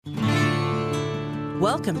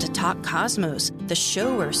Welcome to Talk Cosmos, the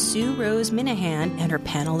show where Sue Rose Minahan and her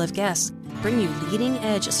panel of guests bring you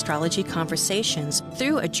leading-edge astrology conversations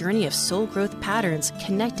through a journey of soul growth patterns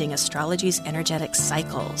connecting astrology's energetic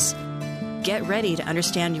cycles. Get ready to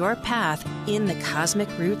understand your path in the cosmic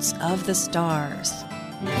roots of the stars.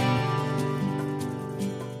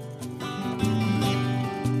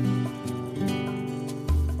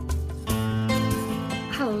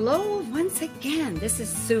 Hello once again. This is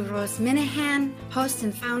Sue Rose Minahan, host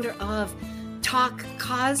and founder of Talk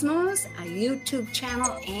Cosmos, a YouTube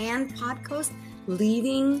channel and podcast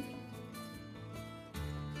leading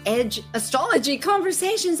edge astrology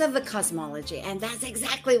conversations of the cosmology. And that's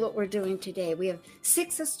exactly what we're doing today. We have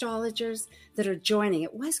 6 astrologers that are joining.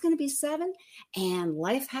 It was going to be 7, and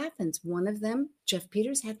life happens. One of them, Jeff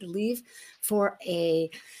Peters, had to leave for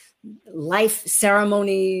a life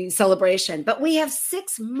ceremony celebration. But we have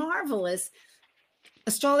 6 marvelous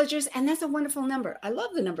astrologers, and that's a wonderful number. I love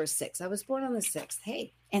the number 6. I was born on the 6th.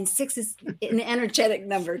 Hey, and 6 is an energetic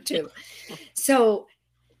number too. So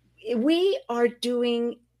we are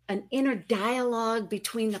doing an inner dialogue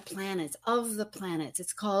between the planets, of the planets.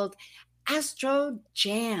 It's called Astro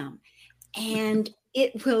Jam, and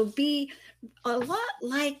it will be a lot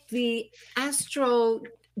like the Astro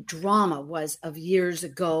drama was of years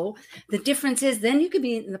ago. The difference is then you could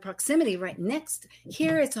be in the proximity right next.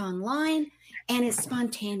 Here it's online and it's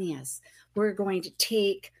spontaneous. We're going to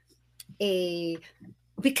take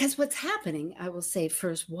because what's happening, I will say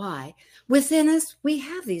first why, within us, we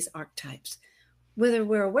have these archetypes, whether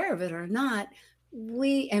we're aware of it or not.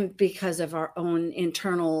 And because of our own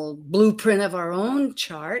internal blueprint of our own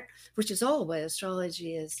chart, which is all what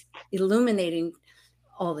astrology is illuminating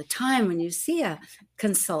all the time. When you see a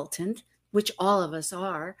consultant, which all of us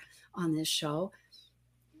are on this show,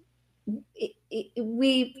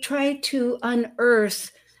 we try to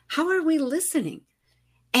unearth, how are we listening?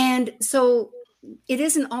 And so it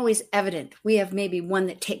isn't always evident. We have maybe one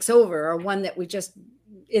that takes over or one that we just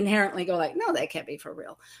inherently go like, no, that can't be for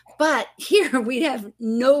real. But here we have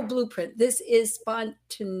no blueprint. This is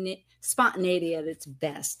spontaneity at its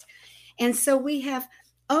best. And so we have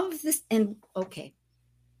of this, and okay,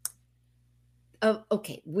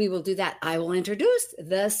 we will do that. I will introduce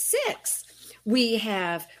the 6. We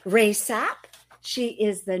have Ray Sapp. She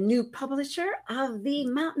is the new publisher of the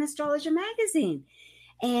Mountain Astrologer magazine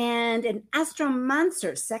and an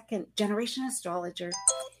astromancer, 2nd generation astrologer,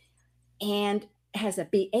 and has a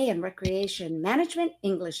BA in recreation management,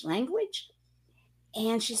 English language.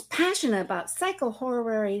 And she's passionate about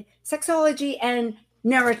psychohorary, sexology, and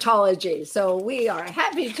narratology. So we are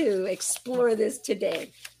happy to explore this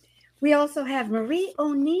today. We also have Marie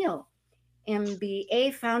O'Neill,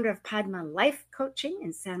 MBA, founder of Padma Life Coaching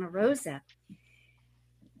in Santa Rosa.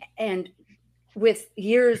 And with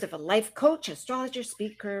years of a life coach, astrologer,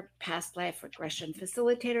 speaker, past life regression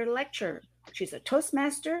facilitator, lecturer. She's a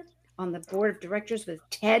Toastmaster on the board of directors with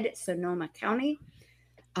TED Sonoma County,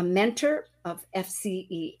 a mentor of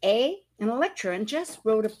FCEA, and a lecturer, and just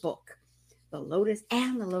wrote a book, The Lotus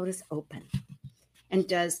and the Lotus Open, and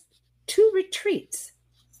does 2 retreats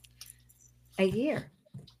a year.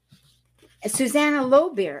 Susanna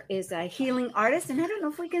Lobier is a healing artist, and I don't know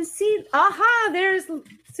if we can see. Aha, there's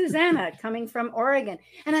Susanna coming from Oregon.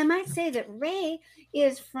 And I might say that Ray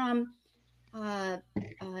is from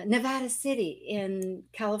Nevada City in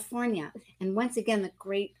California. And once again, the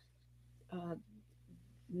great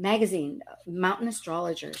magazine, Mountain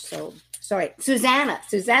Astrologer. So, sorry, Susanna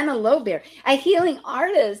Lobier, a healing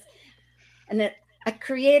artist and a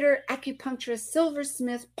creator, acupuncturist,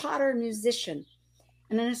 silversmith, potter, musician,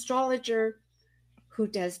 and an astrologer who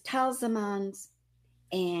does talismans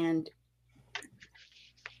and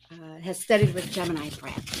has studied with Gemini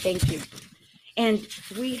Brand. Thank you. And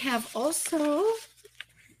we have also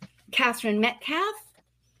Catherine Metcalf,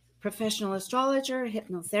 professional astrologer,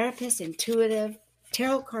 hypnotherapist, intuitive,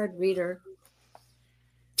 tarot card reader,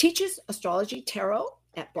 teaches astrology tarot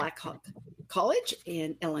at Blackhawk College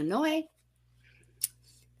in Illinois,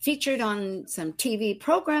 featured on some TV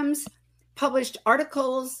programs, published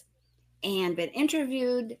articles, and been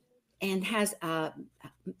interviewed, and has a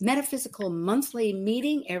metaphysical monthly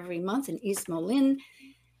meeting every month in East Moline,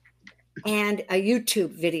 and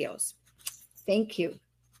YouTube videos. Thank you,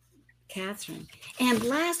 Catherine. And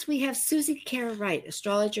last, we have Susie Kara Wright,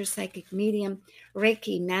 astrologer, psychic medium,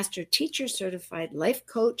 Reiki master teacher, certified life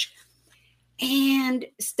coach, and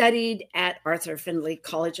studied at Arthur Findlay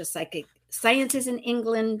College of Psychic Sciences in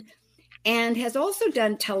England, and has also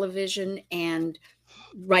done television and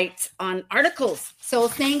writes on articles. So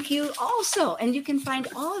thank you also. And you can find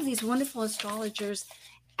all of these wonderful astrologers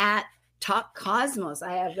at Talk Cosmos.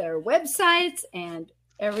 I have their websites and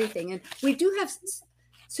everything. And we do have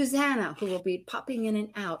Susanna who will be popping in and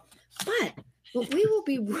out. But what we will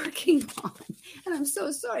be working on, and I'm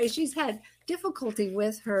so sorry, she's had difficulty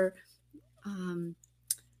with her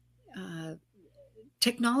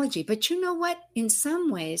technology. But you know what? In some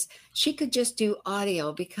ways, she could just do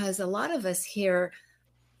audio because a lot of us hear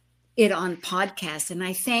it on podcasts. And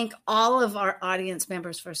I thank all of our audience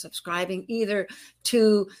members for subscribing either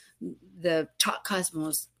to the Talk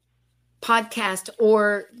Cosmos podcast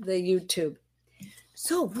or the YouTube.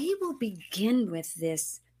 So we will begin with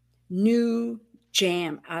this new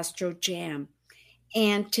jam, Astro Jam.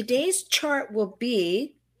 And today's chart will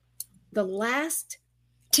be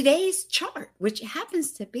today's chart, which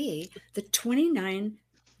happens to be the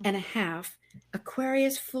 29.5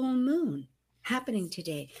 Aquarius full moon happening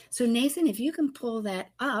today. So Nathan, if you can pull that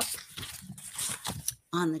up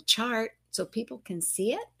on the chart so people can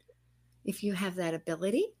see it, if you have that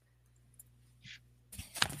ability.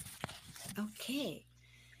 Okay.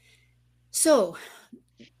 So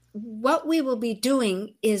what we will be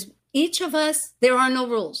doing is each of us, there are no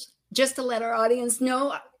rules. Just to let our audience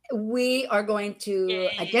know, we are going to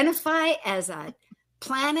identify as a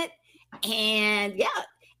planet and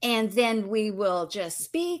then we will just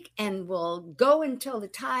speak and we'll go until the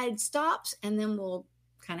tide stops and then we'll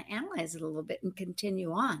kind of analyze it a little bit and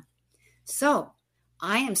continue on. So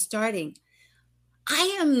I am starting.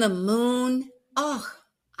 I am the moon. Oh,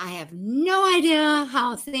 I have no idea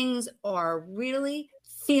how things are really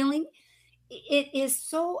feeling. It is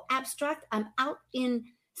so abstract. I'm out in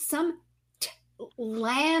some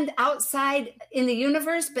land outside in the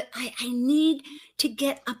universe, but I need to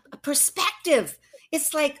get a perspective.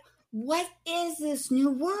 It's like, what is this new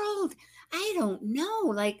world? I don't know.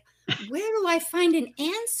 Like, where do I find an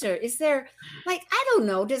answer? Is there, like, I don't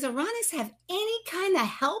know. Does Uranus have any kind of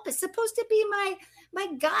help? It's supposed to be my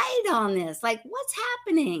guide on this. Like, what's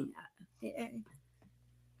happening?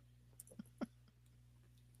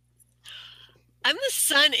 I'm the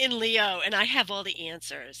sun in Leo, and I have all the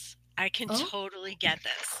answers. I can totally get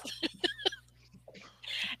this.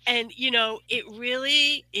 And, you know, it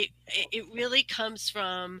really comes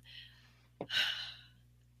from,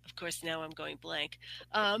 of course, now I'm going blank.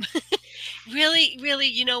 Really,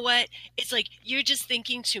 you know what? It's like you're just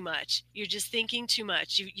thinking too much. You're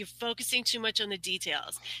focusing too much on the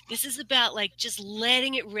details. This is about like just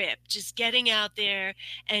letting it rip, just getting out there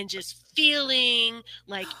and just feeling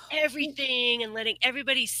like everything and letting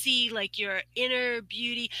everybody see like your inner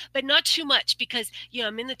beauty, but not too much because, you know,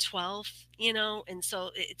 I'm in the 12th, you know, and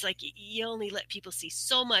so it's like you only let people see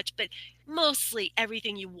so much, but mostly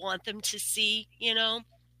everything you want them to see, you know.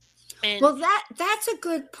 And well, that's a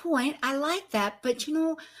good point. I like that. But, you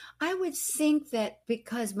know, I would think that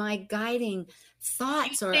because my guiding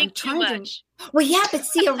thoughts are, I'm trying to, well, yeah, but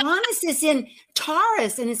see, Uranus is in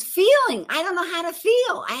Taurus and is feeling. I don't know how to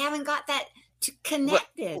feel. I haven't got that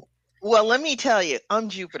connected. Well, let me tell you, I'm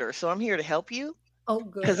Jupiter, so I'm here to help you. Oh,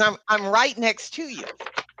 good. Because I'm right next to you.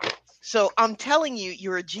 So I'm telling you,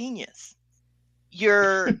 you're a genius.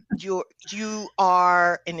 You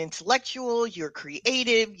are an intellectual, you're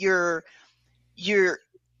creative, you're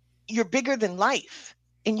bigger than life.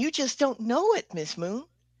 And you just don't know it, Miss Moon.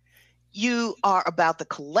 You are about the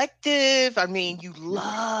collective. I mean, you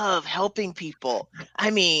love helping people.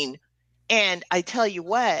 I mean, and I tell you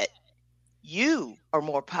what, you are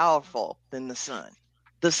more powerful than the sun.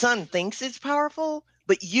 The sun thinks it's powerful,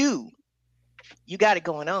 but you got it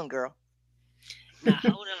going on, girl. Now,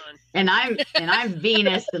 hold on. And I'm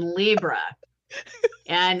Venus in Libra.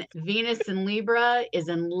 And Venus in Libra is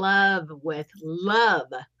in love with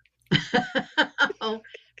love.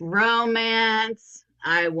 Romance.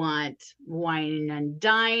 I want wine and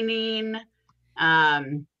dining.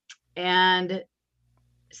 And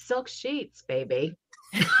silk sheets, baby.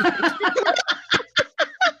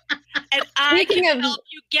 And I can help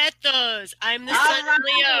you get those. I'm the sun of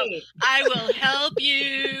Leo. I will help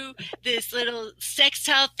you. This little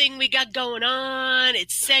sextile thing we got going on.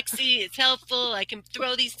 It's sexy. It's helpful. I can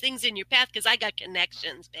throw these things in your path because I got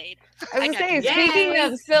connections, babe. I was saying, speaking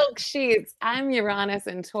of silk sheets, I'm Uranus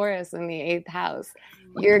and Taurus in the 8th house.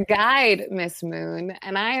 Your guide, Miss Moon,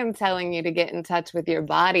 and I am telling you to get in touch with your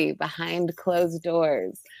body behind closed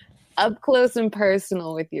doors, up close and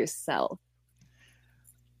personal with yourself.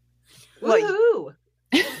 Woohoo!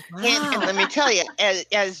 And let me tell you,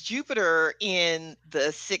 as Jupiter in the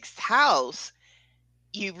 6th house,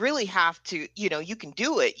 you really have to, you know, you can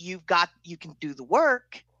do it. You can do the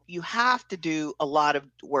work. You have to do a lot of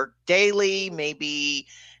work daily. Maybe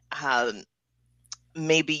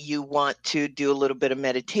you want to do a little bit of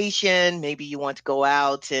meditation. Maybe you want to go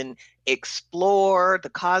out and explore the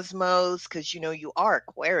cosmos, because you are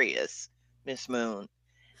Aquarius, Miss Moon.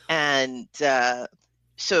 And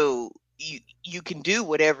so you can do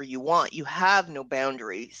whatever you want. You have no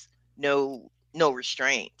boundaries, no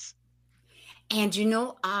restraints. And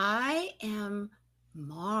I am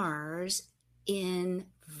Mars in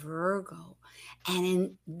Virgo. And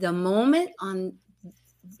in the moment on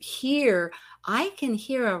here, I can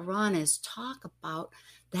hear Uranus talk about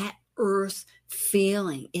that earth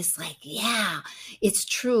feeling. It's like, yeah, it's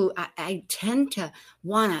true. I tend to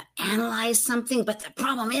want to analyze something, but the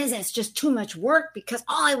problem is it's just too much work, because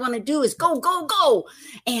all I want to do is go, go, go.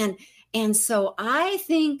 And so I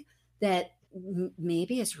think that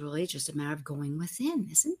maybe it's really just a matter of going within,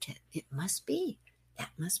 isn't it? It must be. That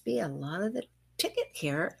must be a lot of the ticket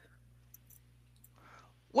here.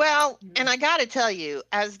 Well, and I got to tell you,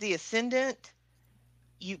 as the ascendant,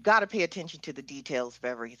 you've got to pay attention to the details of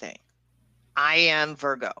everything. I am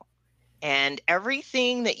Virgo, and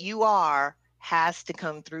everything that you are has to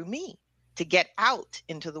come through me to get out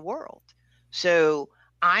into the world. So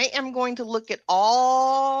I am going to look at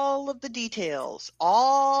all of the details,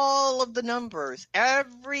 all of the numbers,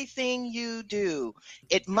 everything you do.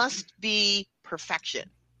 It must be perfection,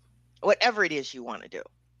 whatever it is you want to do.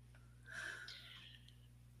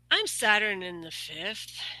 I'm Saturn in the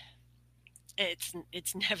 5th.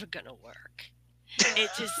 It's never gonna work. It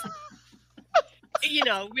just,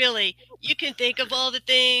 really, you can think of all the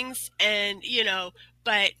things, and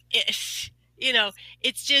but it's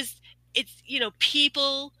just,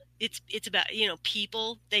 people. It's about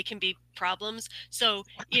people. They can be problems. So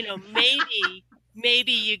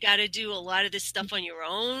maybe you got to do a lot of this stuff on your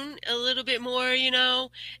own a little bit more,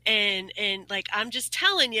 and like, I'm just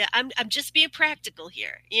telling you, I'm just being practical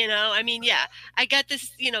here, I mean, yeah, I got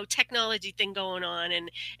this, technology thing going on,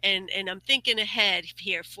 and I'm thinking ahead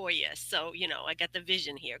here for you. So, I got the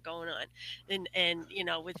vision here going on, and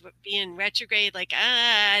with being retrograde, like,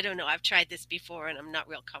 I don't know, I've tried this before and I'm not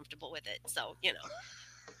real comfortable with it. So,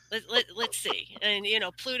 let's see. And,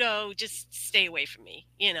 Pluto, just stay away from me,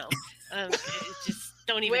 just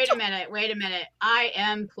don't even. Wait a minute. I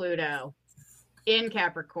am Pluto in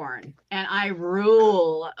Capricorn, and I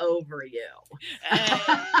rule over you.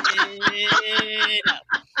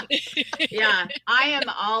 Yeah, I am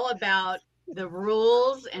all about the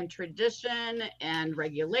rules and tradition and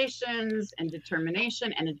regulations and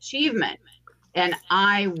determination and achievement, and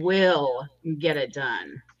I will get it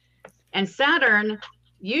done. And Saturn,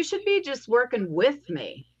 you should be just working with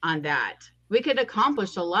me on that. We could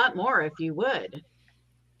accomplish a lot more if you would.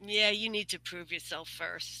 Yeah, you need to prove yourself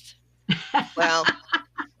first. Well,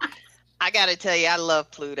 I got to tell you, I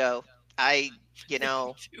love Pluto.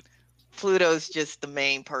 Pluto's just the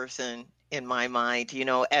main person in my mind,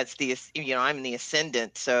 as I'm the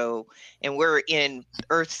ascendant. So, and we're in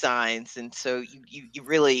earth signs. And so you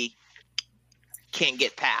really can't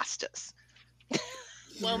get past us.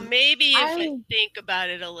 Well, maybe if I think about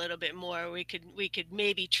it a little bit more, we could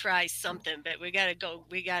maybe try something, but we got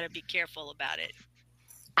to be careful about it.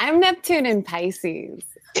 I'm Neptune in Pisces,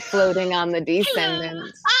 floating on the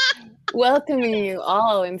descendant, welcoming you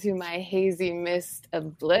all into my hazy mist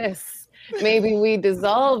of bliss. Maybe we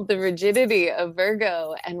dissolve the rigidity of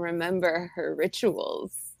Virgo and remember her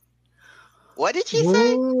rituals. What did she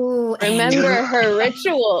say? Ooh, remember her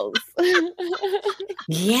rituals.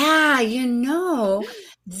 Yeah,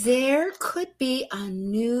 there could be a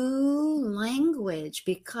new language,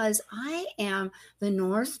 because I am the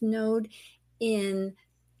North Node in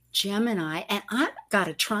Gemini, and I've got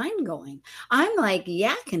a trine going. I'm like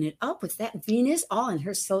yakking it up with that Venus all in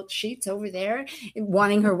her silk sheets over there,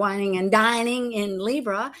 wanting her whining and dining in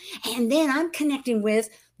Libra. And then I'm connecting with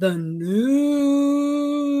the new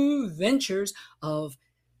ventures of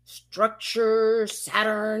structure,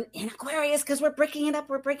 Saturn in Aquarius, because we're breaking it up,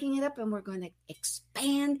 and we're going to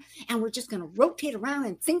expand, and we're just going to rotate around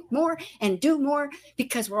and think more and do more,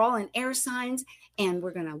 because we're all in air signs, and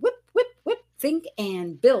we're going to whip, whip, whip, think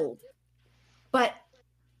and build. But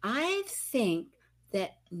I think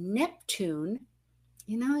that Neptune,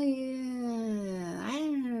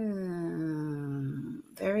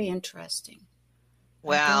 very interesting.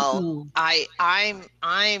 Well, I'm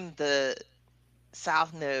the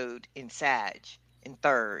South Node in Sag in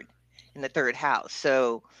the third house.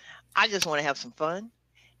 So I just want to have some fun,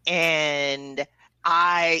 and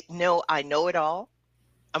I know it all.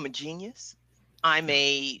 I'm a genius. I'm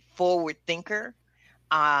a forward thinker.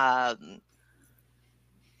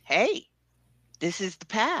 Hey, this is the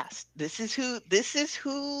past. This is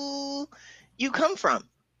who you come from.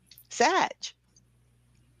 Sag.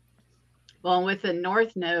 Well, with the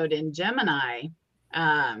North Node in Gemini,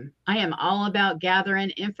 I am all about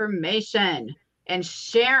gathering information and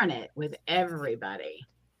sharing it with everybody.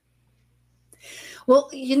 Well,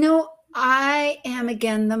 I am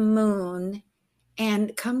again the moon,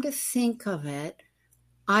 and come to think of it,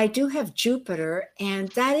 I do have Jupiter, and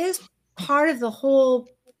that is part of the whole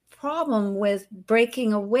problem with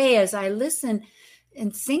breaking away as I listen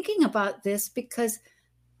and thinking about this, because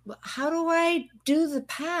how do I do the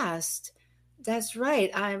past? That's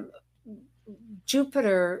right. I'm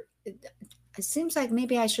Jupiter. It seems like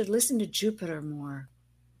maybe I should listen to Jupiter more.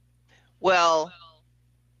 Well,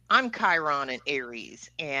 I'm Chiron in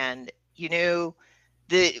Aries, and I've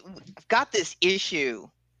got this issue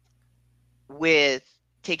with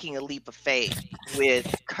taking a leap of faith,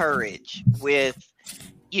 with courage, with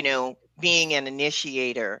being an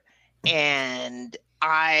initiator. And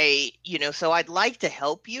so I'd like to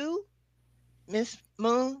help you, Miss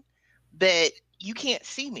Moon, but you can't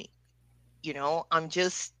see me. I'm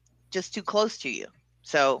just too close to you.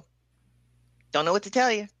 So don't know what to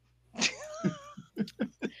tell you.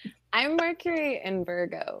 I'm Mercury in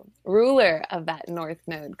Virgo, ruler of that North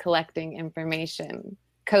Node, collecting information,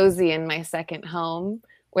 cozy in my second home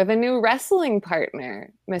with a new wrestling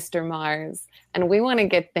partner, Mr. Mars, and we want to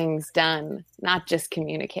get things done, not just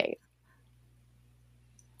communicate.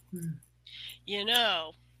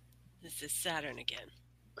 This is Saturn again.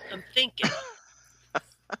 I'm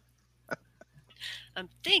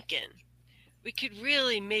thinking we could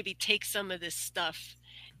really maybe take some of this stuff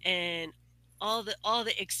and all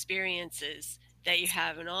the experiences that you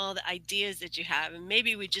have and all the ideas that you have, and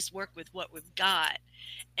maybe we just work with what we've got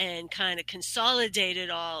and kind of consolidate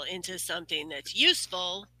it all into something that's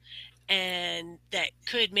useful and that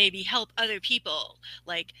could maybe help other people,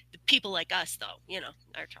 like the people like us, though,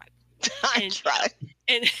 our tribe. Our tribe.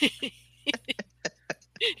 And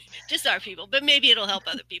just our people, but maybe it'll help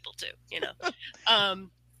other people too,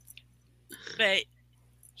 but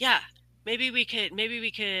yeah, maybe we could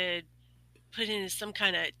put in some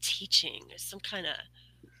kind of teaching or some kind of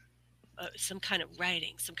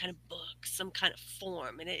writing, some kind of book, some kind of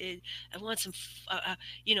form. And I want some,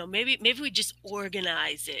 maybe we just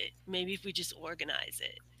organize it. Maybe if we just organize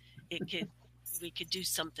it, we could do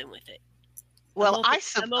something with it. Well,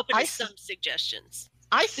 I'm open to some suggestions.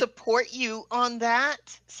 I support you on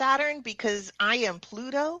that, Saturn, because I am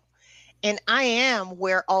Pluto and I am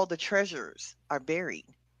where all the treasures are buried.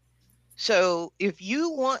 So if you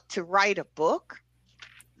want to write a book,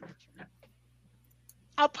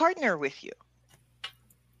 I'll partner with you.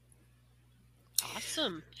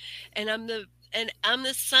 Awesome. And I'm the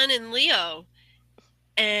sun in Leo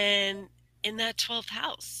and in that 12th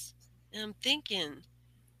house. And I'm thinking,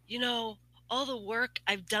 all the work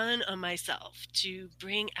I've done on myself to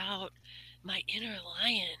bring out my inner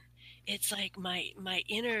lion. It's like my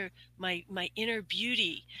inner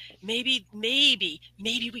beauty. Maybe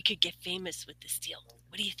we could get famous with this deal.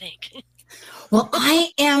 What do you think? Well,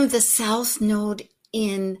 I am the South Node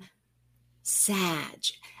in Sag,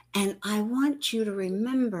 and I want you to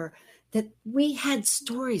remember that we had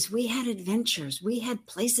stories, we had adventures, we had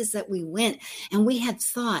places that we went, and we had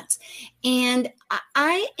thoughts. And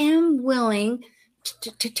I am willing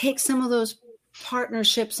to take some of those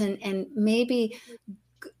partnerships and maybe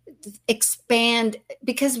expand,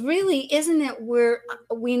 because really, isn't it where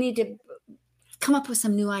we need to come up with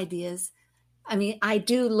some new ideas? I mean, I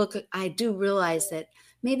do realize that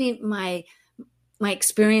maybe my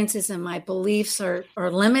experiences and my beliefs are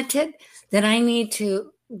limited, that I need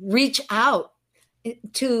to reach out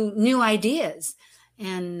to new ideas.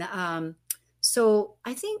 And so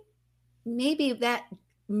I think maybe that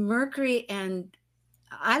Mercury, and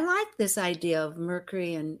I like this idea of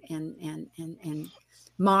Mercury and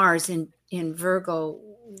Mars in Virgo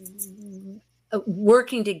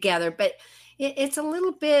working together, but it's a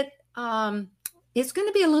little bit, it's going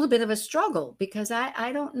to be a little bit of a struggle, because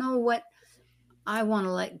I don't know what I want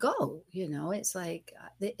to let go. It's like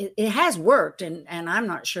it has worked, and I'm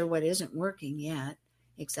not sure what isn't working yet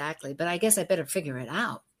exactly, but I guess I better figure it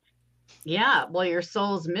out. Yeah, well, your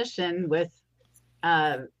soul's mission with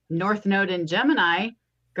North Node in Gemini,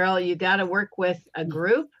 girl, you got to work with a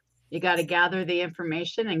group. You got to gather the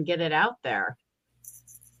information and get it out there.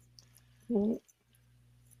 And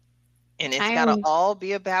it's got to all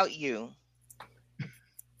be about you.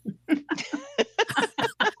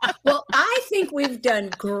 Well, I think we've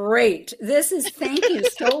done great. Thank you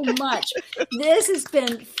so much. This has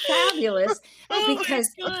been fabulous, because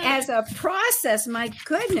as a process, my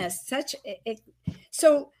goodness,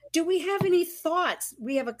 so do we have any thoughts?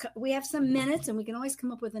 We have some minutes, and we can always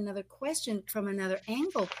come up with another question from another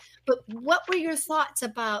angle. But what were your thoughts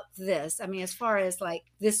about this? I mean, as far as like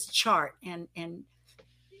this chart and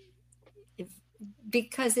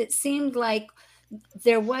because it seemed like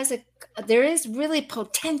there is really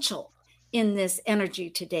potential in this energy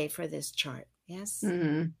today for this chart. Yes.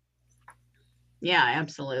 Mm-hmm. Yeah,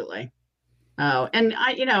 absolutely. Oh, and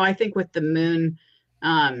I think with the moon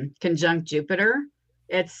conjunct Jupiter,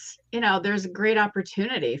 it's, there's a great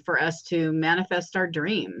opportunity for us to manifest our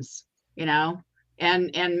dreams, and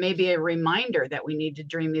maybe a reminder that we need to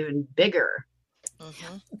dream even bigger.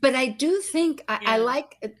 Mm-hmm. But I do think I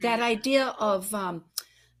like that idea of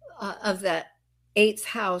the eighth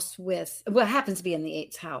house with, well, it happens to be in the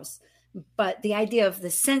eighth house, but the idea of the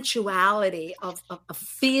sensuality of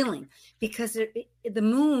feeling, because the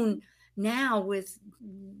moon now with,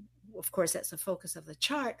 of course, that's the focus of the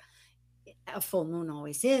chart. A full moon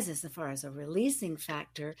always is, as far as a releasing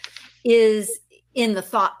factor, is in the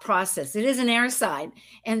thought process. It is an air sign.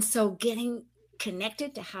 And so getting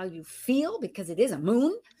connected to how you feel, because it is a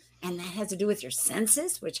moon, and that has to do with your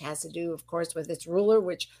senses, which has to do, of course, with its ruler,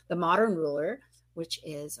 which the modern ruler, which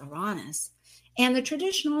is Uranus, and the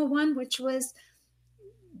traditional one, which was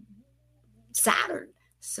Saturn.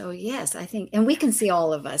 So yes, I think, and we can see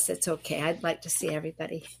all of us. It's okay. I'd like to see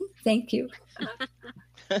everybody. Thank you.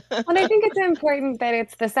 Well, I think it's important that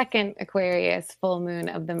it's the second Aquarius full moon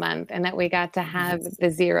of the month, and that we got to have the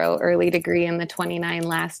 0 early degree and the 29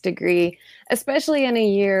 last degree, especially in a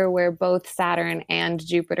year where both Saturn and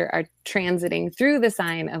Jupiter are transiting through the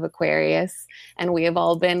sign of Aquarius. And we have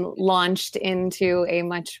all been launched into a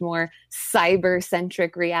much more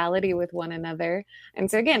cyber-centric reality with one another. And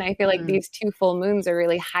so again, I feel like these two full moons are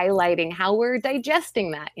really highlighting how we're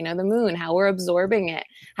digesting that, the moon, how we're absorbing it,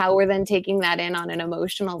 how we're then taking that in on an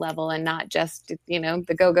emotional level and not just,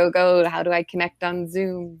 the go, how do I connect on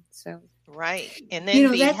Zoom? So right. And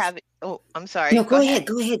then I'm sorry. No, go ahead.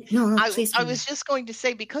 No, please. I was just going to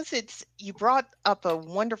say, because you brought up a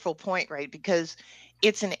wonderful point, right? Because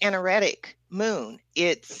it's an energetic moon.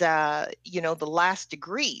 It's, the last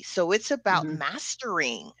degree. So it's about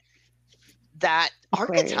mastering that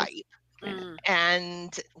archetype.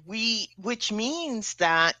 And which means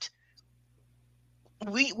that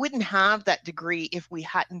we wouldn't have that degree if we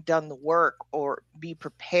hadn't done the work or be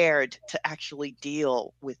prepared to actually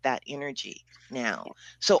deal with that energy now.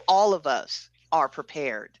 So all of us are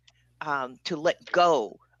prepared to let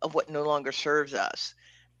go of what no longer serves us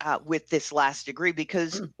with this last degree,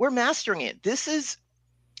 because we're mastering it. This is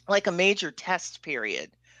like a major test period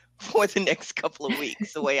for the next couple of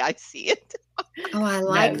weeks, the way I see it. Oh, I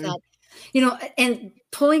like that. And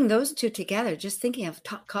pulling those two together, just thinking of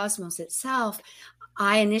Cosmos itself,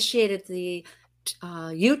 I initiated the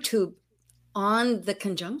YouTube on the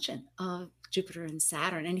conjunction of Jupiter and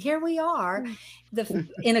Saturn. And here we are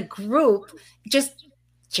in a group just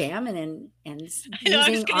jamming and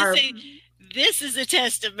using our... This is a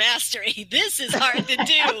test of mastery. This is hard to do.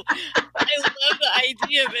 I love the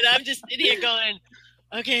idea, but I'm just sitting here going,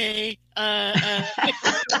 okay.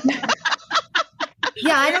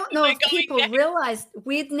 Yeah, I don't know if people realize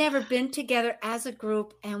we've never been together as a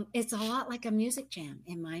group, and it's a lot like a music jam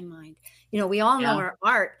in my mind. We all know our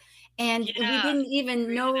art, and we didn't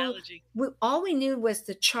even know. All we knew was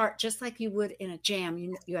the chart, just like you would in a jam.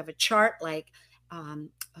 You have a chart like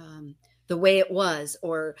the way it was,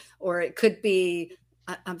 or it could be.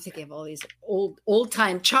 I'm thinking of all these old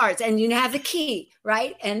time charts, and you have the key,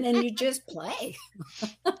 right? And then you just play.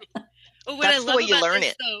 Well, that's the way you learn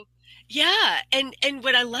it. Yeah. And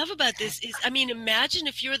what I love about this is, imagine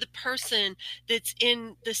if you're the person that's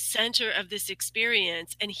in the center of this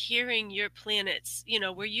experience and hearing your planets,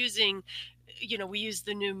 we're using, we use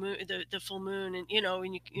the new moon, the full moon, and,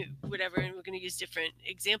 and whatever, and we're going to use different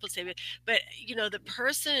examples today, but the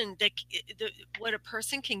person what a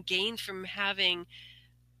person can gain from having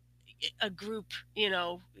a group,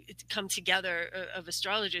 come together of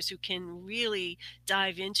astrologers who can really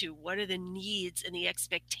dive into what are the needs and the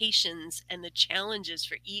expectations and the challenges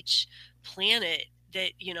for each planet,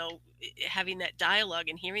 that, having that dialogue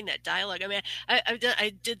and hearing that dialogue.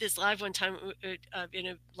 I did this live one time in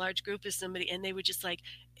a large group with somebody, and they were just like,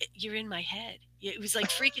 you're in my head. It was like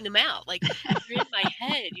freaking them out. Like, you're in my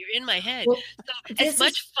head. You're in my head. Well, so as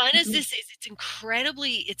much fun as this is, it's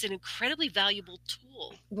an incredibly valuable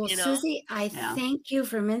tool. Well, Susie, I thank you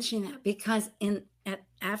for mentioning that, because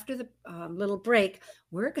after the little break,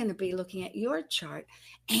 we're going to be looking at your chart.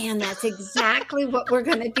 And that's exactly what we're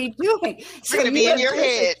going to be doing. We're going to be in your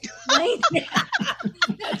head. That's right.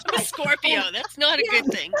 Scorpio, that's not a good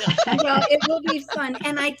thing. Well, it will be fun.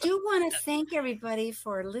 And I do want to thank everybody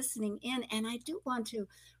for listening in. And I do want to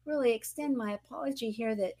really extend my apology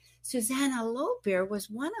here that Susanna Lobeer was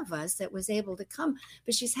one of us that was able to come,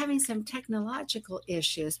 but she's having some technological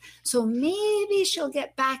issues. So maybe she'll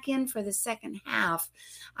get back in for the second half.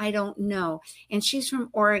 I don't know. And she's from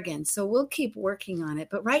Oregon, so we'll keep working on it.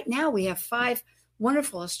 But right now we have 5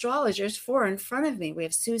 wonderful astrologers, 4 in front of me. We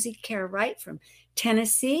have Susie Kerr Wright from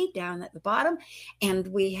Tennessee down at the bottom, and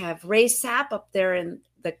we have Ray Sapp up there in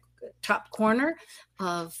the top corner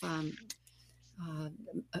of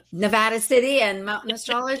Nevada City and Mountain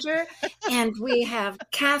Astrologer. And we have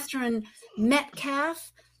Catherine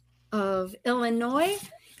Metcalf of Illinois.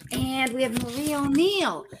 And we have Marie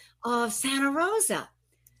O'Neill of Santa Rosa.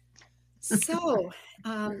 So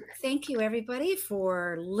thank you, everybody,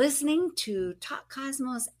 for listening to Talk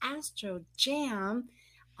Cosmos Astro Jam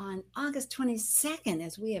on August 22nd,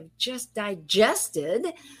 as we have just digested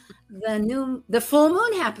the full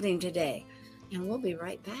moon happening today. And we'll be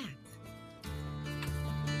right back.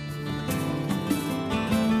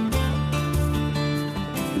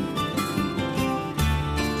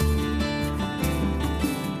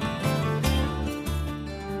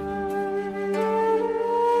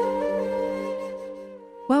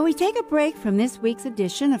 While we take a break from this week's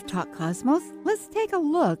edition of Talk Cosmos, let's take a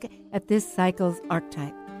look at this cycle's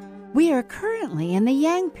archetype. We are currently in the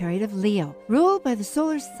Yang period of Leo, ruled by the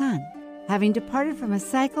solar sun. Having departed from a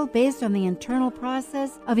cycle based on the internal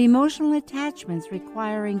process of emotional attachments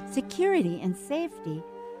requiring security and safety,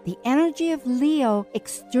 the energy of Leo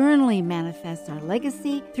externally manifests our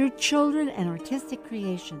legacy through children and artistic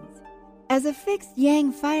creations. As a fixed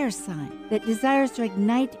Yang fire sign that desires to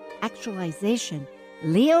ignite actualization,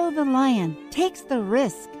 Leo the lion takes the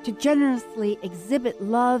risk to generously exhibit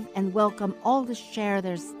love and welcome all to share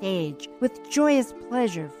their stage with joyous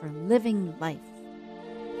pleasure for living life.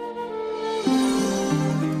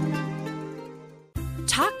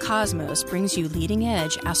 Talk Cosmos brings you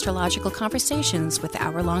leading-edge astrological conversations with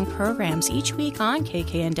hour-long programs each week on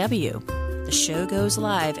KKNW. The show goes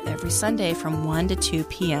live every Sunday from 1 to 2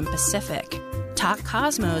 p.m. Pacific. Talk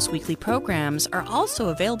Cosmos weekly programs are also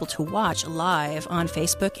available to watch live on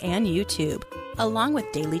Facebook and YouTube, along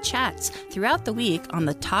with daily chats throughout the week on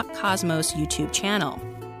the Talk Cosmos YouTube channel.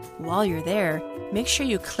 While you're there, make sure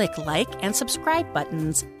you click like and subscribe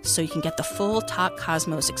buttons so you can get the full Talk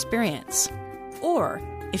Cosmos experience. Or,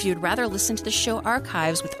 if you'd rather listen to the show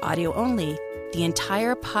archives with audio only, the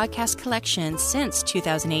entire podcast collection since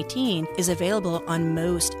 2018 is available on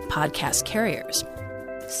most podcast carriers.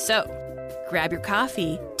 So, grab your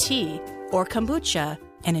coffee, tea, or kombucha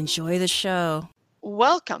and enjoy the show.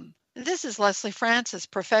 Welcome. This is Leslie Francis,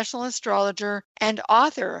 professional astrologer and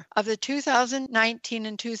author of the 2019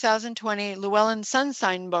 and 2020 Llewellyn Sun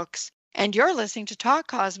Sign books. And you're listening to Talk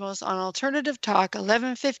Cosmos on Alternative Talk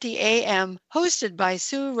 1150 AM, hosted by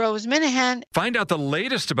Sue Rose Minahan. Find out the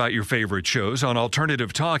latest about your favorite shows on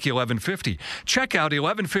Alternative Talk 1150. Check out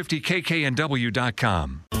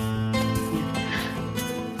 1150kknw.com.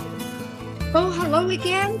 Oh, hello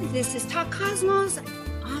again. This is Talk Cosmos,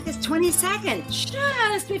 August 22nd,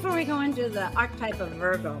 just before we go into the archetype of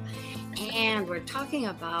Virgo. And we're talking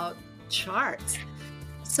about charts.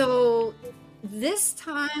 So this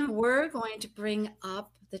time we're going to bring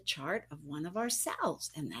up the chart of one of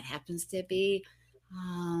ourselves. And that happens to be,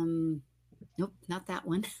 nope, not that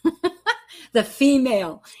one. The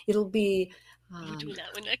female. It'll be... We're doing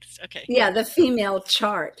that one next? Okay. Yeah, the female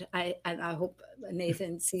chart. I hope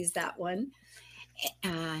Nathan sees that one.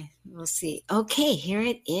 We'll see. Okay, here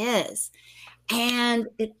it is. And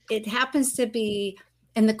it happens to be,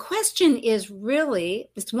 and the question is really,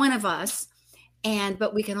 it's one of us,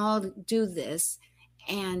 but we can all do this.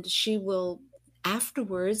 And she will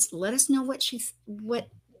afterwards let us know what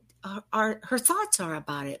her thoughts are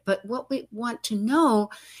about it. But what we want to know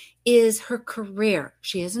is her career.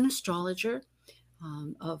 She is an astrologer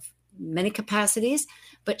of many capacities,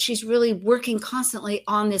 but she's really working constantly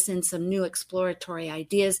on this and some new exploratory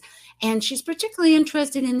ideas. And she's particularly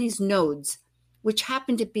interested in these nodes, which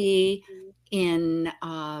happen to be in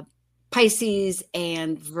Pisces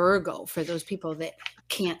and Virgo. For those people that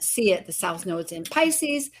can't see it, the South Node's in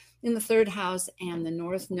Pisces in the 3rd house, and the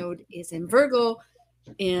North Node is in Virgo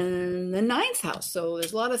in the 9th house. So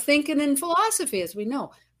there's a lot of thinking and philosophy, as we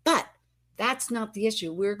know. But that's not the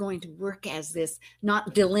issue. We're going to work as this,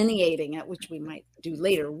 not delineating it, which we might do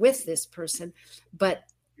later with this person, but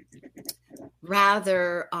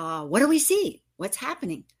rather, what do we see? what's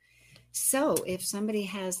happening. So if somebody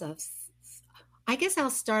has I guess I'll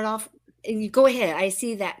start off. You go ahead. I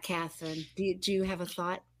see that, Catherine. Do you have a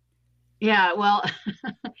thought? Yeah, well,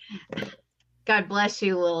 God bless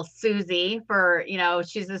you, little Susie, for,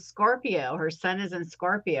 she's a Scorpio. Her sun is in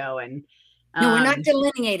Scorpio. And no, we're not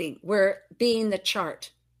delineating. We're being the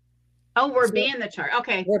chart. Oh, we're being the chart.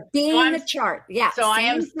 Okay. We're being the chart. Yeah. So I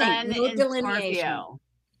am sun in Scorpio.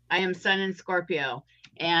 I am sun in Scorpio.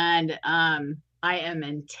 And I am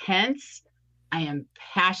intense. I am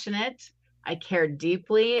passionate. I care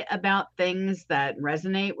deeply about things that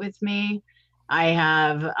resonate with me. I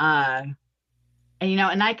have,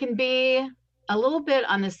 and I can be a little bit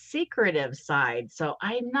on the secretive side. So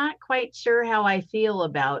I'm not quite sure how I feel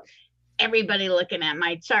about everybody looking at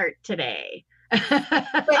my chart today.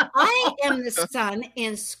 But I am the sun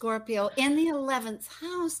in Scorpio in the 11th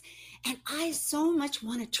house, and I so much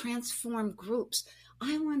want to transform groups.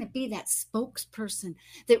 I want to be that spokesperson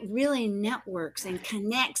that really networks and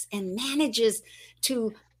connects and manages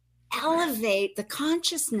to elevate the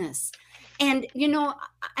consciousness. And,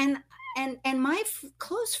 and my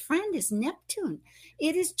close friend is Neptune.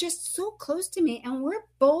 It is just so close to me. And we're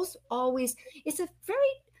both always, it's a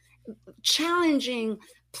very challenging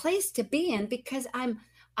place to be in, because I'm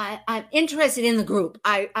interested in the group.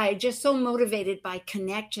 I just so motivated by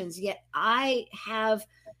connections, yet I'm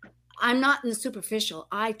not in the superficial.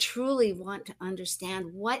 I truly want to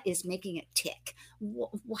understand what is making it tick.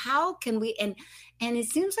 How can we, and it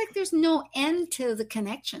seems like there's no end to the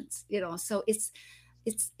connections, so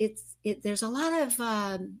there's a lot of,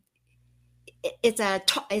 it's a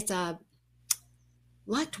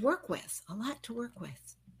lot to work with,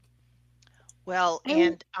 Well,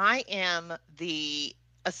 and I am the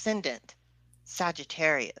ascendant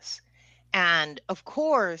Sagittarius. And of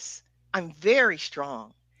course, I'm very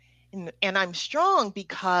strong. And I'm strong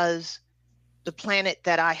because the planet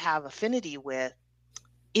that I have affinity with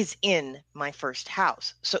is in my first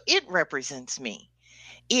house. So it represents me.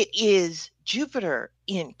 It is Jupiter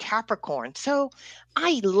in Capricorn. So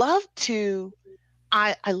I love to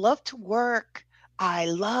work. I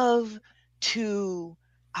love to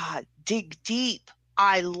dig deep.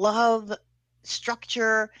 I love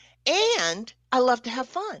structure, and I love to have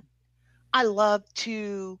fun. I love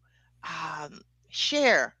to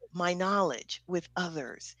share my knowledge with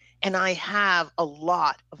others. And I have a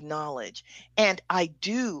lot of knowledge, and I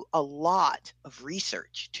do a lot of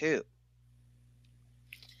research too.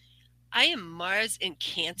 I am Mars in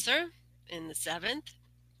Cancer in the 7th.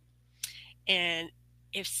 And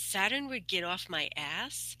if Saturn would get off my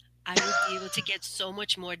ass, I would be able to get so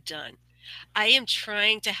much more done. I am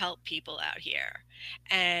trying to help people out here,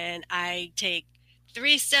 and I take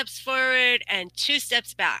 3 steps forward and 2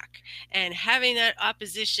 steps back. And having that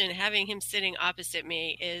opposition, having him sitting opposite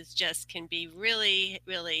me can be really,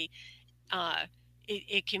 really,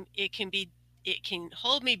 it can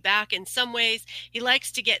hold me back in some ways. He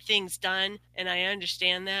likes to get things done, and I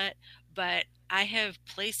understand that, but I have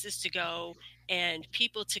places to go and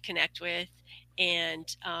people to connect with,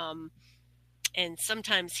 and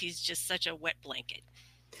sometimes he's just such a wet blanket.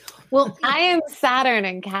 Well, I am Saturn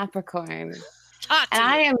in Capricorn, and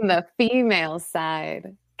I am the female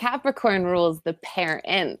side. Capricorn rules the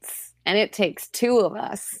parents, and it takes 2 of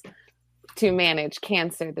us to manage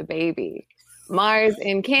Cancer, the baby. Mars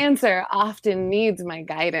in Cancer often needs my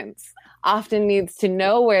guidance, often needs to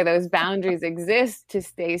know where those boundaries exist to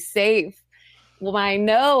stay safe. Well, my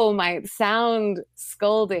no might sound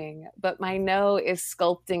scolding, but my no is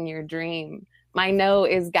sculpting your dream. My no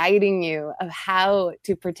is guiding you of how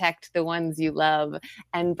to protect the ones you love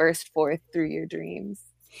and burst forth through your dreams.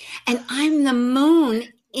 And I'm the moon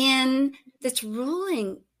that's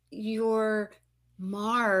ruling your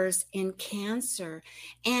Mars in Cancer.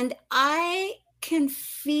 And I can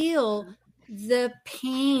feel the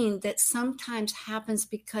pain that sometimes happens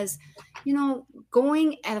because,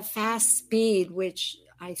 going at a fast speed, which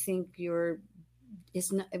I think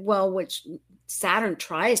which Saturn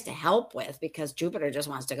tries to help with, because Jupiter just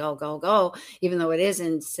wants to go, go, go, even though it is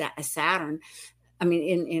in Saturn. I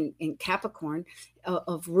mean, in Capricorn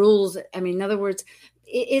of rules. I mean, in other words,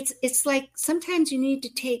 it's like sometimes you need to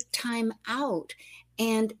take time out.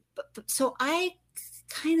 And so I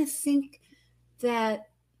kind of think that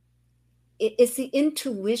it's the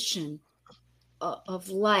intuition of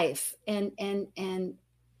life and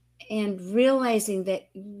realizing that,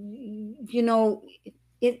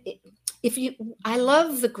 I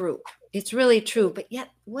love the group. It's really true. But yet,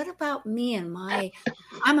 what about me and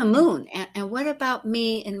I'm a moon. And what about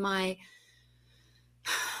me and my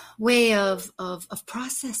way of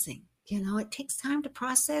processing, it takes time to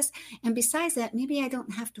process. And besides that, maybe I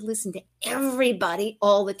don't have to listen to everybody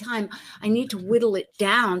all the time. I need to whittle it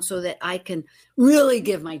down so that I can really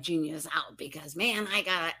give my genius out, because man, I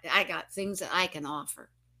got things that I can offer.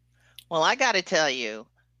 Well, I got to tell you,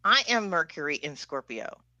 I am Mercury in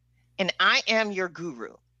Scorpio, and I am your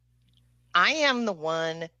guru. I am the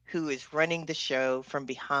one who is running the show from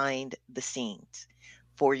behind the scenes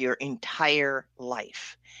for your entire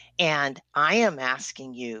life. And I am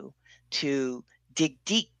asking you to dig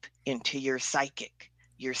deep into your psychic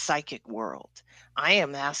world. I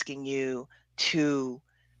am asking you to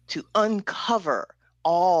uncover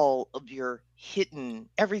all of your hidden,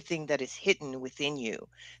 everything that is hidden within you,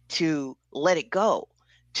 to let it go,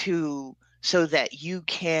 so that you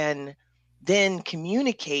can then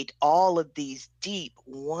communicate all of these deep,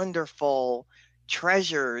 wonderful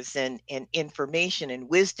treasures and information and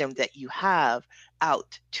wisdom that you have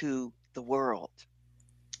out to the world.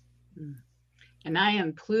 And I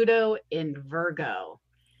am Pluto in Virgo.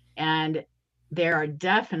 And there are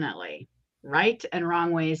definitely right and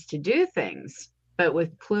wrong ways to do things. But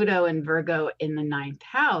with Pluto and Virgo in the 9th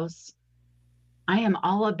house, I am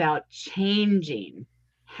all about changing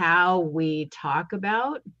how we talk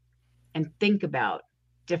about and think about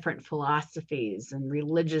different philosophies and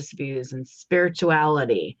religious views and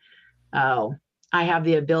spirituality. Oh, I have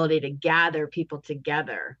the ability to gather people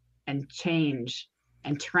together and change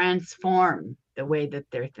and transform the way that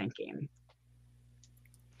they're thinking.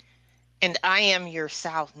 And I am your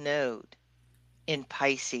South Node in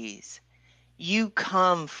Pisces. You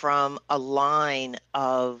come from a line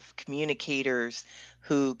of communicators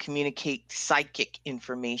who communicate psychic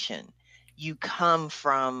information. You come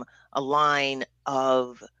from a line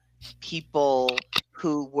of people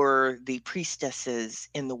who were the priestesses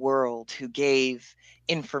in the world, who gave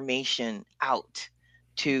information out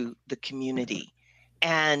to the community.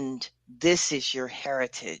 And this is your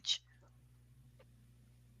heritage.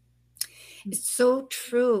 It's so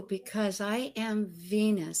true, because I am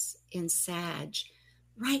Venus in Sag,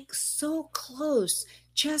 right? So close,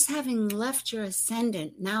 just having left your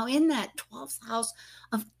ascendant, now in that 12th house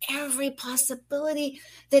of every possibility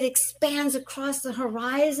that expands across the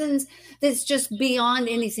horizons, that's just beyond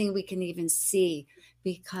anything we can even see,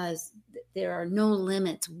 because there are no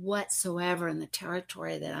limits whatsoever in the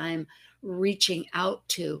territory that I'm reaching out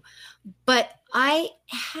to. But I'm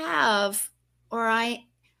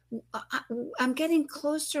getting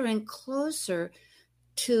closer and closer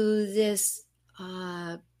to this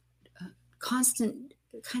constant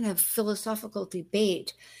kind of philosophical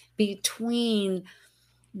debate between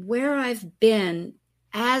where I've been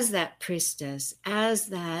as that priestess, as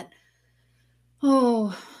that,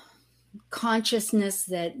 consciousness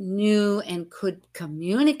that knew and could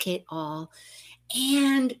communicate all,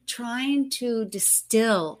 and trying to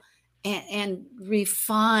distill and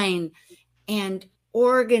refine and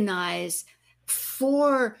organize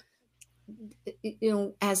for,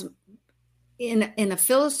 as in a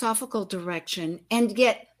philosophical direction, and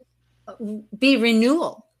yet be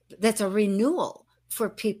renewal. That's a renewal for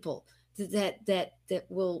people that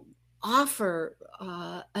will offer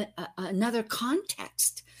another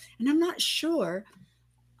context. And I'm not sure.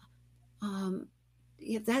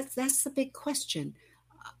 That's the big question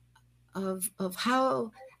of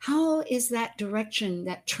how is that direction,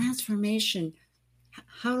 that transformation,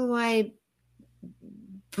 how do I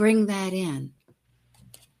bring that in?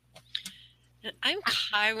 I'm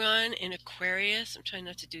Chiron in Aquarius. I'm trying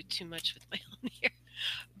not to do too much with my own here,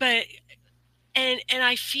 but and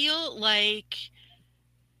I feel like,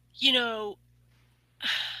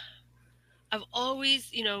 I've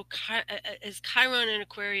always, as Chiron in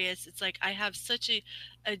Aquarius, it's like I have such a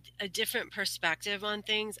different perspective on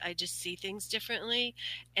things. I just see things differently,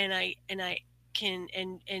 and I can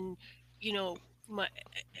my,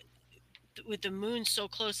 with the moon so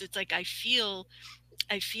close, it's like I feel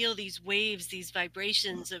these waves, these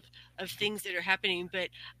vibrations of things that are happening, but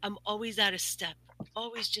I'm always out of step,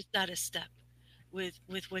 always just out of step with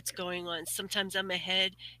what's going on. Sometimes I'm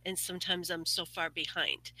ahead, and sometimes I'm so far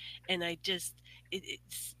behind, and I just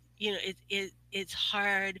it's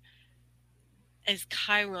hard as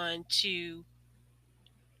Chiron to.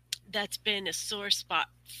 That's been a sore spot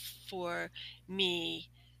for me,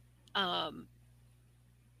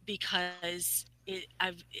 because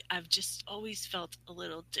I've just always felt a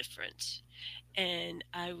little different, and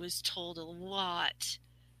I was told a lot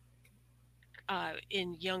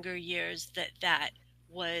in younger years that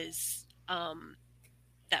was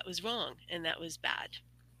wrong and that was bad,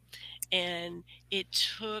 and it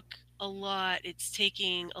took a lot. It's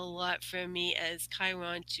taking a lot for me as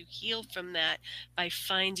Chiron to heal from that by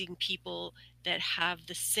finding people that have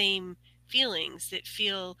the same feelings, that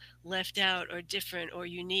feel left out or different or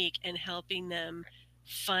unique, and helping them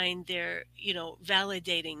find their,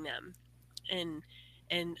 validating them and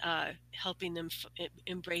helping them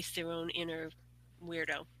embrace their own inner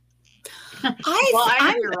weirdo. Well, I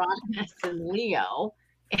have Uranus and Leo,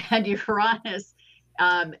 and Uranus,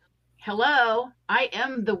 hello, I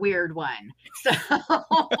am the weird one. So,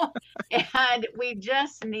 and we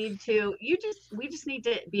just need to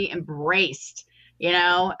be embraced,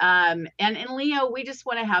 and in Leo, we just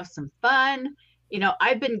want to have some fun.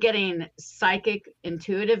 I've been getting psychic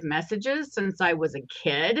intuitive messages since I was a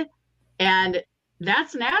kid, and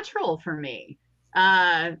that's natural for me.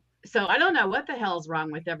 So I don't know what the hell's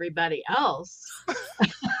wrong with everybody else.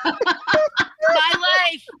 My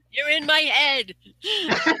life, you're in my head.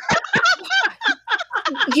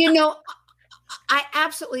 I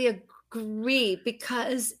absolutely agree,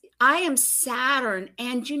 because I am Saturn,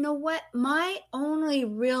 and you know what? My only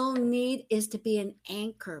real need is to be an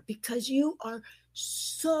anchor, because you are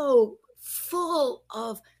so full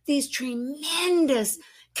of these tremendous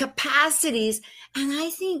capacities. And I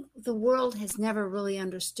think the world has never really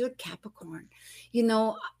understood Capricorn.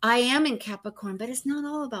 I am in Capricorn, but it's not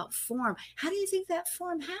all about form. How do you think that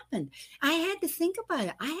form happened? I had to think about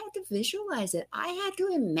it. I had to visualize it. I had to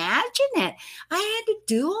imagine it. I had to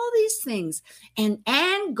do all these things and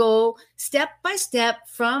go step by step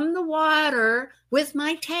from the water with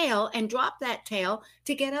my tail and drop that tail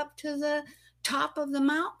to get up to the top of the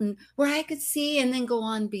mountain where I could see and then go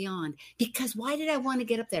on beyond. Because why did I want to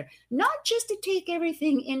get up there? Not just to take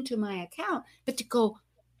everything into my account, but to go,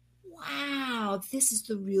 wow, this is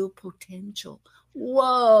the real potential.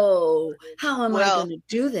 Whoa, how am I going to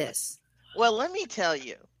do this? Well, let me tell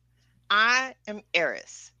you, I am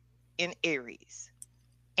Eris in Aries,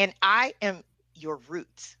 and I am your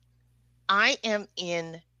roots. I am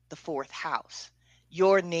in the 4th house,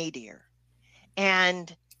 your nadir.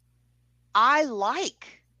 And I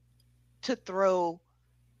like to throw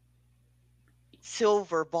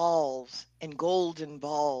silver balls and golden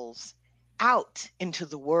balls out into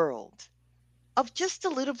the world of just a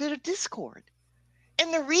little bit of discord.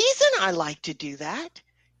 And the reason I like to do that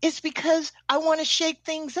is because I want to shake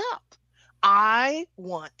things up. I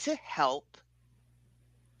want to help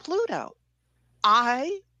Pluto.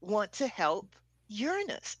 I want to help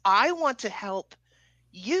Uranus. I want to help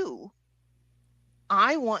you.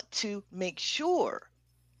 I want to make sure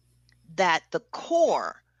that the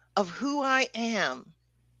core of who I am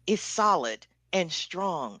is solid and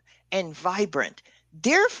strong and vibrant.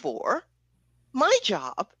 Therefore, my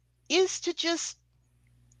job is to just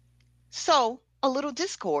sow a little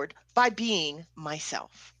discord by being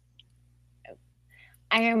myself.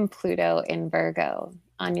 I am Pluto in Virgo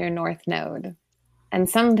on your North Node. And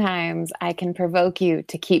sometimes I can provoke you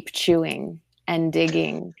to keep chewing and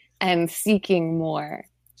digging and seeking more.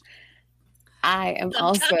 I am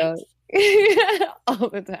also all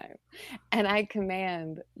the time. And I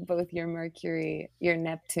command both your Mercury, your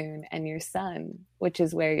Neptune, and your Sun, which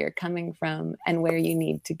is where you're coming from and where you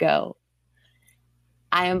need to go.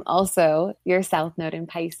 I am also your South Node in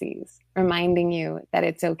Pisces, reminding you that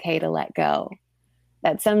it's okay to let go,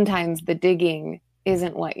 that sometimes the digging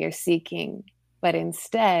isn't what you're seeking, but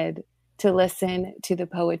instead to listen to the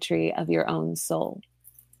poetry of your own soul.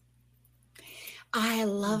 I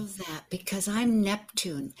love that, because I'm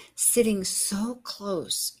Neptune, sitting so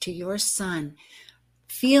close to your Sun,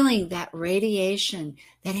 feeling that radiation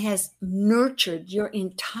that has nurtured your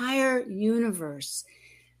entire universe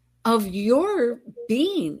of your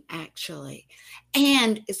being, actually,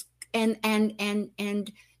 and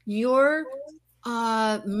your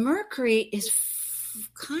Mercury is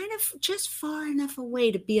kind of just far enough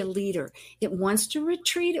away to be a leader. It wants to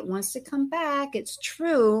retreat. It wants to come back. It's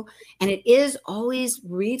true. And it is always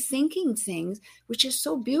rethinking things, which is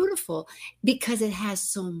so beautiful because it has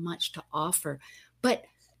so much to offer. But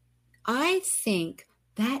I think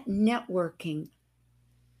that networking,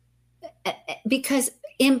 because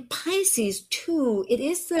in Pisces too,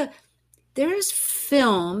 there is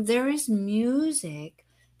film, there is music,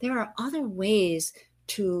 there are other ways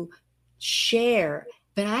to share,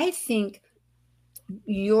 but I think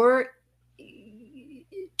to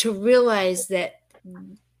realize that,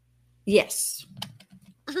 yes.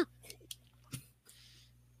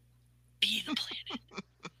 Be the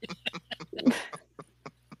planet.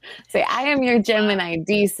 Say, I am your Gemini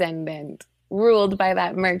descendant, ruled by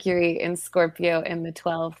that Mercury in Scorpio in the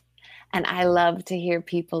 12th. And I love to hear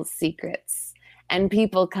people's secrets. And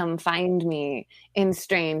people come find me in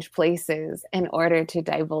strange places in order to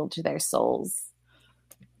divulge their souls.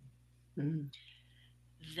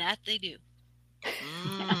 That they do.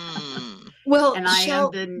 Well, and I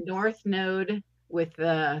am the North Node with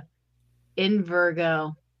the in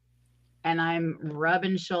Virgo, and I'm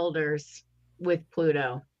rubbing shoulders with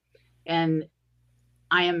Pluto. And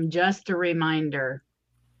I am just a reminder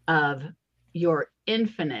of your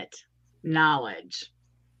infinite knowledge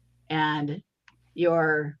and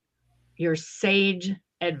your sage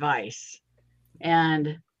advice.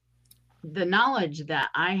 And the knowledge that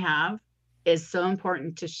I have is so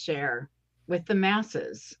important to share with the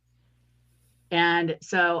masses. And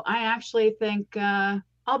so I actually think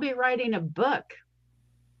I'll be writing a book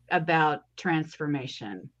about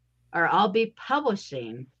transformation, or I'll be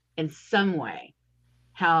publishing in some way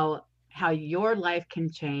how your life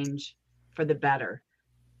can change for the better,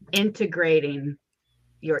 integrating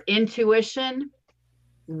your intuition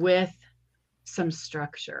with some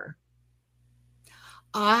structure.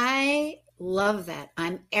 I love that.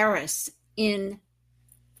 I'm Aries in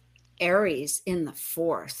the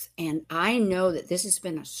 4th. And I know that this has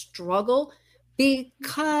been a struggle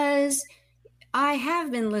because I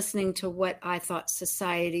have been listening to what I thought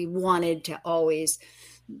society wanted to always,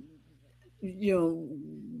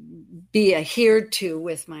 be adhered to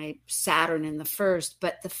with my Saturn in the 1st.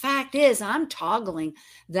 But the fact is, I'm toggling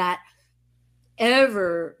that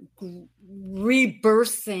ever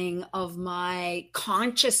rebirthing of my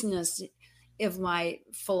consciousness, of my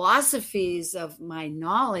philosophies, of my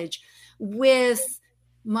knowledge with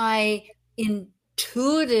my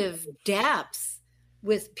intuitive depth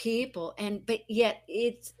with people. But yet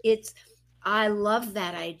it's I love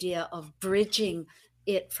that idea of bridging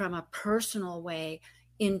it from a personal way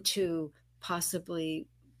into possibly,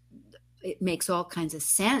 it makes all kinds of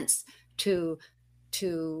sense to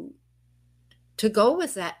go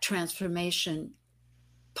with that transformation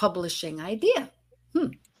publishing idea.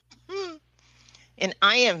 And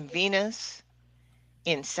I am Venus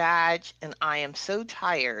in Sag, and I am so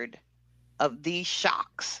tired of these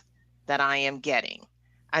shocks that I am getting.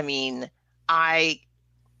 I mean, I've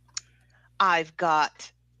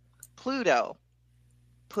got Pluto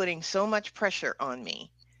putting so much pressure on me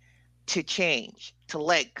to change, to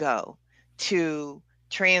let go, to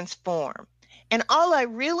transform. And all I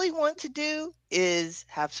really want to do is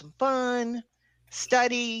have some fun,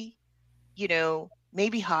 study,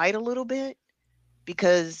 maybe hide a little bit,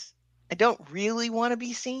 because I don't really want to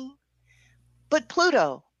be seen. But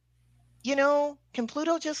Pluto, can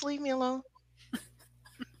Pluto just leave me alone?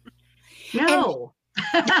 No.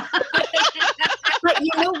 But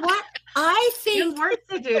you know what? I think work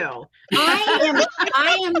to do.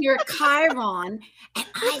 I am your Chiron, and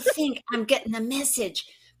I think I'm getting the message,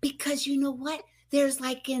 because you know what? There's,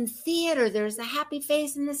 like in theater, there's the happy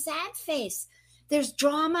face and the sad face. There's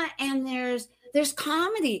drama and there's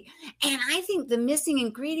comedy. And I think the missing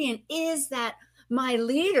ingredient is that my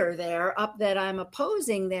leader there up that I'm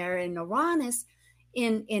opposing there in Uranus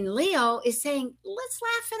in Leo is saying, let's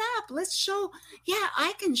laugh it up. Let's show,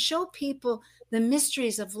 I can show people the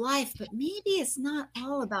mysteries of life, but maybe it's not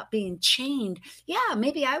all about being chained. Yeah,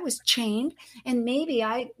 maybe I was chained, and maybe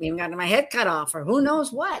I even got my head cut off, or who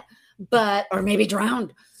knows what, or maybe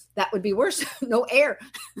drowned. That would be worse. No air.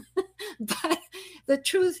 But the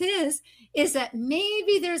truth is that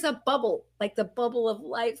maybe there's a bubble, like the bubble of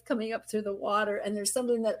life coming up through the water, and there's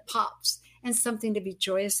something that pops and something to be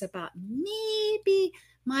joyous about. Maybe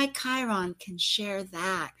my Chiron can share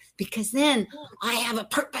that, because then I have a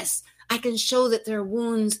purpose. I can show that their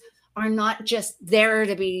wounds are not just there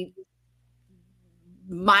to be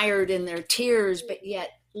mired in their tears, but yet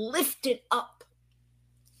lifted up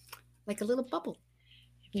like a little bubble.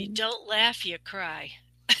 If you don't laugh, you cry.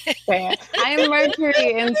 I'm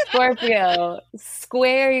Mercury in Scorpio,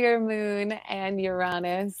 square your moon and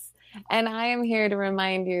Uranus. And I am here to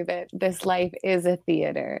remind you that this life is a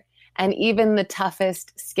theater. And even the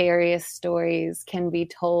toughest, scariest stories can be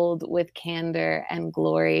told with candor and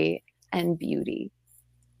glory and beauty.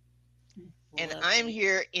 And I'm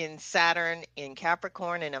here in Saturn in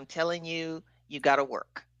Capricorn, and I'm telling you, you got to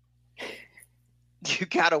work. You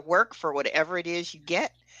got to work for whatever it is you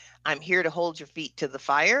get. I'm here to hold your feet to the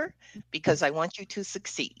fire because I want you to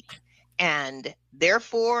succeed. And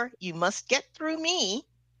therefore, you must get through me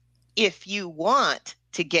if you want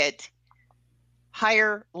to get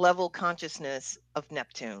higher level consciousness of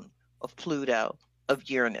Neptune, of Pluto, of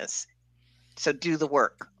Uranus. So do the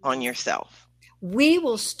work on yourself. We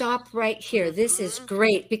will stop right here. This is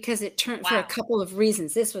great because it turned for a couple of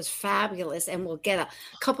reasons. This was fabulous. And we'll get a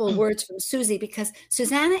couple of words from Susie, because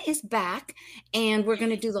Susanna is back, and we're going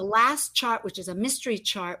to do the last chart, which is a mystery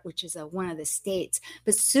chart, which is one of the states.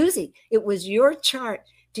 But Susie, it was your chart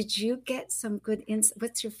Did you get some good insight?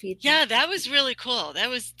 What's your feedback? Yeah, that was really cool.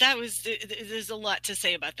 There's a lot to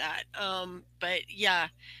say about that. But yeah,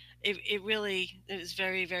 it was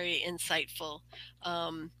very, very insightful.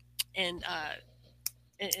 And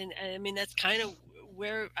I mean, that's kind of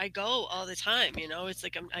where I go all the time. It's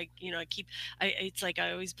like it's like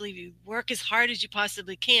I always believe you work as hard as you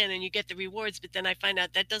possibly can and you get the rewards, but then I find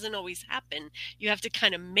out that doesn't always happen. You have to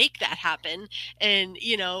kind of make that happen. And,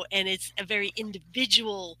 and it's a very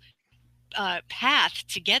individual path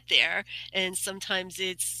to get there. And sometimes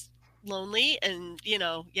it's lonely and,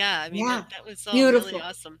 that was all Beautiful. really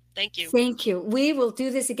awesome. Thank you. Thank you. We will do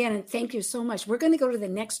this again. And thank you so much. We're going to go to the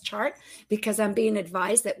next chart because I'm being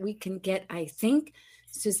advised that we can get, I think,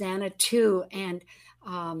 Susanna too. And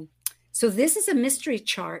so this is a mystery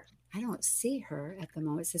chart. I don't see her at the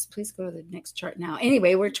moment. It says, please go to the next chart now.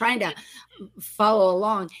 Anyway, we're trying to follow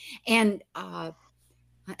along. And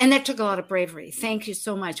that took a lot of bravery. Thank you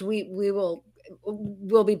so much. We'll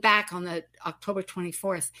be back on the October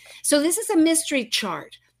 24th. So this is a mystery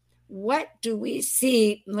chart. What do we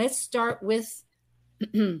see? Let's start with,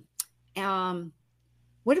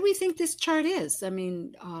 what do we think this chart is? I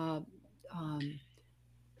mean,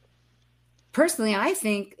 personally, I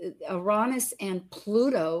think Uranus and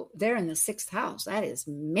Pluto, they're in the 6th house. That is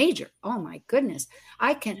major. Oh my goodness.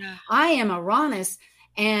 I am Uranus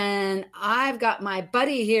and I've got my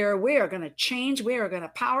buddy here. We are going to change. We are going to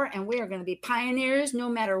power and we are going to be pioneers no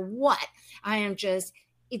matter what. I am just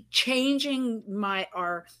changing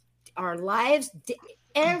our lives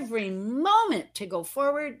every moment to go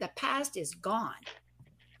forward. The past is gone.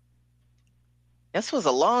 This was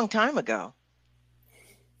a long time ago.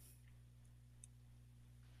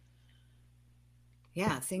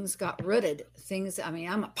 Yeah, things got rooted.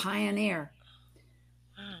 I'm a pioneer.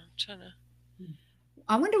 Wow, I'm trying to.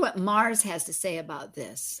 I wonder what Mars has to say about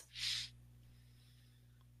this.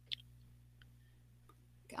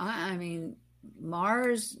 I mean,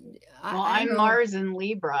 Mars. Well, I'm Mars in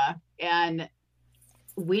Libra, and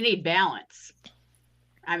we need balance.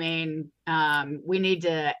 I mean, we need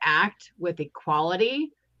to act with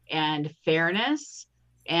equality and fairness.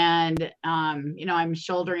 And, I'm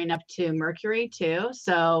shouldering up to Mercury too.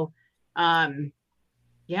 So, we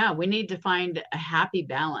need to find a happy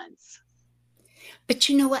balance. But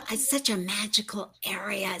you know what? It's such a magical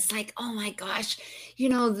area. It's like, oh my gosh,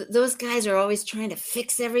 those guys are always trying to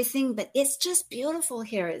fix everything, but it's just beautiful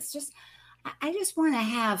here. It's just, I just want to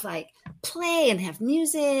have like play and have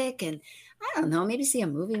music and I don't know, maybe see a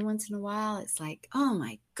movie once in a while. It's like, oh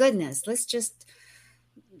my goodness, let's just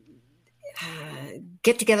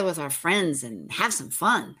get together with our friends and have some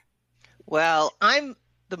fun. Well, I'm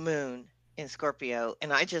the moon in Scorpio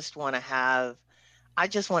and I just want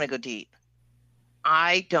to go deep.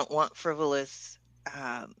 I don't want frivolous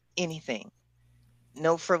anything.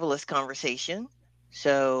 No frivolous conversation.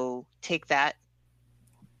 So take that,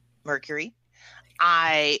 Mercury.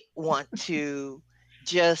 I want to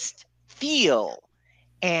just feel.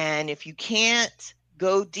 And if you can't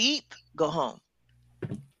go deep, go home.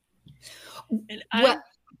 And go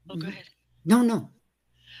ahead. No.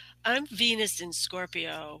 I'm Venus in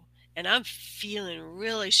Scorpio, and I'm feeling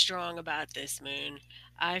really strong about this moon.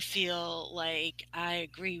 I feel like I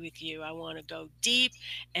agree with you. I want to go deep,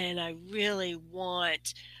 and I really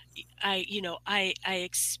want. I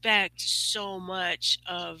expect so much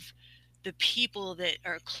of the people that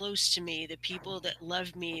are close to me, the people that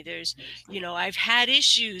love me. There's, I've had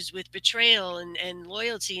issues with betrayal and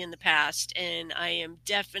loyalty in the past, and I am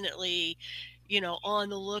definitely, on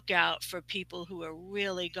the lookout for people who are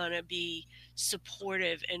really going to be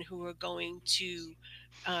supportive and who are going to,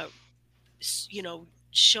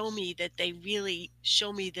 show me that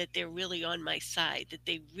they're really on my side, that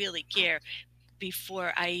they really care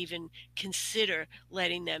before I even consider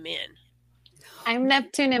letting them in. I'm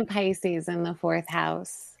Neptune in Pisces in the 4th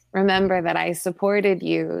house. Remember that I supported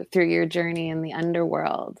you through your journey in the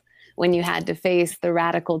underworld when you had to face the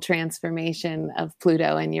radical transformation of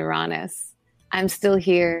Pluto and Uranus. I'm still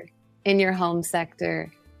here in your home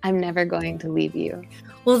sector. I'm never going to leave you.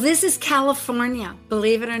 Well, this is California,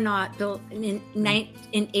 believe it or not, built in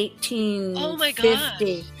 1850. Oh my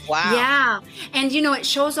gosh. Wow. Yeah. And, it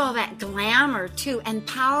shows all that glamour too, and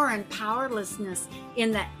power and powerlessness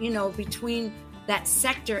in that, between that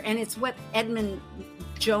sector. And it's what Edmund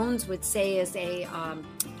Jones would say is a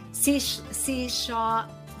seesaw.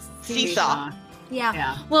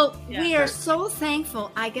 Yeah. Well, we are so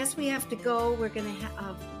thankful. I guess we have to go. We're going to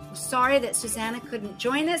have... Sorry that Susanna couldn't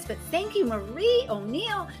join us, but thank you, Marie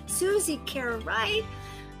O'Neill, Susie Carr-Wright,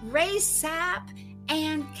 Ray Sapp,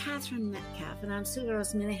 and Catherine Metcalf. And I'm Sue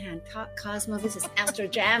Rose Minahan, Talk Cosmo. This is Astro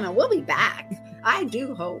Jam, and we'll be back. I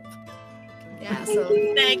do hope. Yeah. So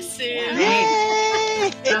Thanks, Sue.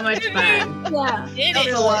 Yay! So much fun. yeah. It That was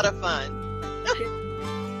is. a lot of fun.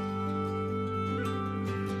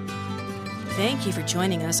 Thank you for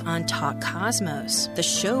joining us on Talk Cosmos, the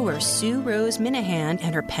show where Sue Rose Minahan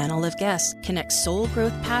and her panel of guests connect soul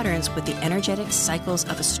growth patterns with the energetic cycles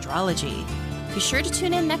of astrology. Be sure to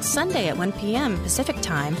tune in next Sunday at 1 p.m. Pacific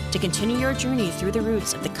Time to continue your journey through the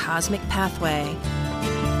roots of the cosmic pathway.